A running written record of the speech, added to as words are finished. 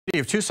The city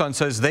of Tucson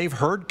says they've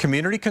heard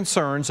community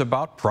concerns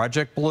about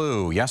Project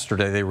Blue.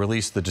 Yesterday, they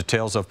released the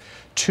details of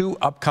 2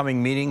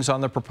 upcoming meetings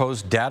on the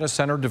proposed data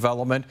center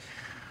development.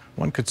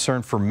 One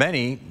concern for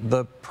many,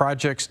 the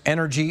project's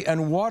energy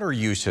and water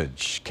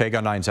usage.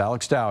 KGUN 9's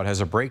Alex Dowd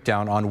has a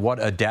breakdown on what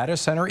a data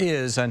center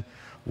is and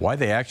why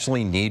they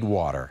actually need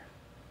water.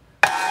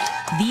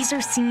 These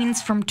are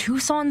scenes from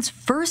Tucson's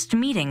first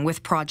meeting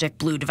with Project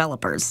Blue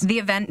developers. The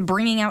event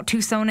bringing out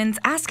Tucsonans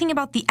asking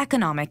about the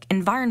economic,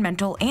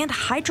 environmental, and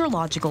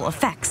hydrological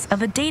effects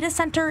of a data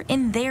center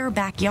in their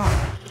backyard.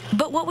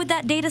 But what would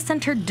that data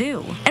center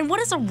do? And what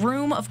does a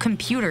room of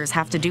computers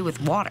have to do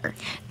with water?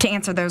 To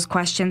answer those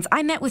questions,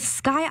 I met with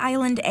Sky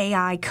Island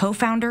AI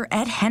co-founder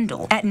Ed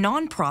Hendel at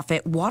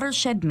nonprofit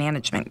Watershed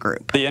Management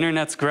Group. The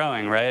internet's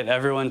growing, right?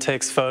 Everyone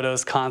takes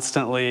photos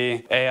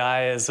constantly.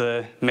 AI is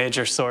a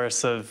major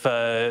source of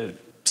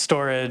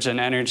storage and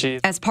energy.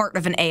 As part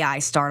of an AI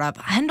startup,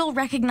 Hendel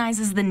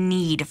recognizes the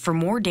need for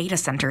more data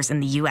centers in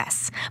the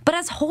U.S., but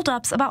has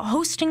holdups about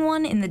hosting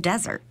one in the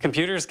desert.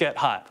 Computers get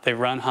hot. They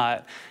run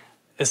hot,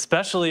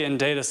 especially in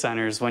data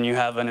centers when you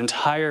have an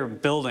entire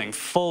building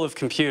full of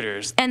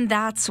computers. And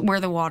that's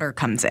where the water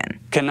comes in.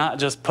 Cannot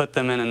just put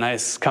them in a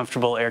nice,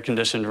 comfortable,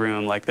 air-conditioned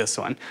room like this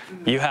one.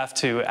 You have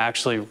to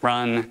actually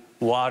run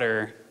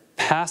water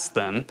past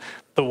them.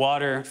 The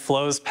water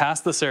flows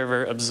past the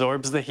server,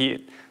 absorbs the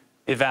heat,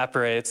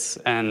 evaporates,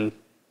 and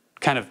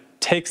kind of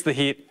takes the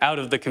heat out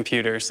of the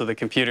computer so the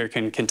computer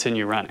can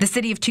continue running. The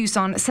city of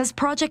Tucson says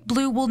Project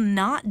Blue will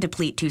not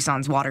deplete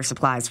Tucson's water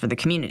supplies for the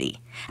community.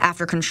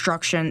 After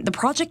construction, the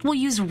project will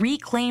use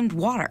reclaimed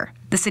water.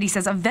 The city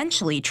says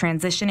eventually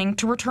transitioning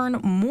to return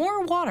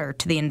more water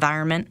to the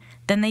environment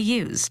than they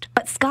used.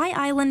 But Sky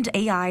Island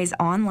AI's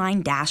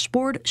online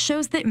dashboard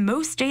shows that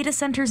most data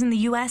centers in the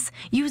U.S.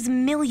 use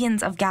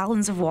millions of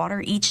gallons of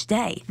water each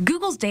day.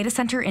 Google's data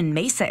center in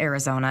Mesa,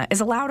 Arizona is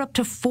allowed up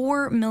to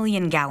 4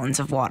 million gallons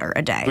of water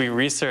a day. We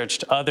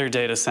researched other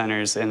data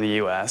centers in the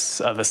U.S.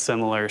 of a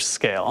similar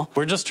scale.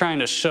 We're just trying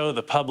to show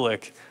the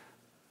public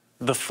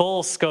the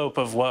full scope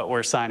of what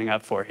we're signing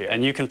up for here.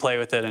 And you can play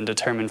with it and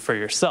determine for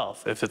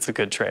yourself if it's a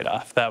good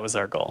trade-off. That was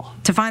our goal.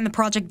 To find the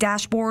project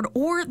dashboard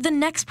or the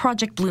next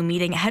Project Blue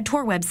meeting, head to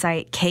our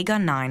website,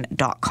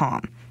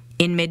 kgun9.com.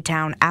 In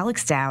Midtown,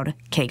 Alex Dowd,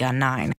 KGUN 9.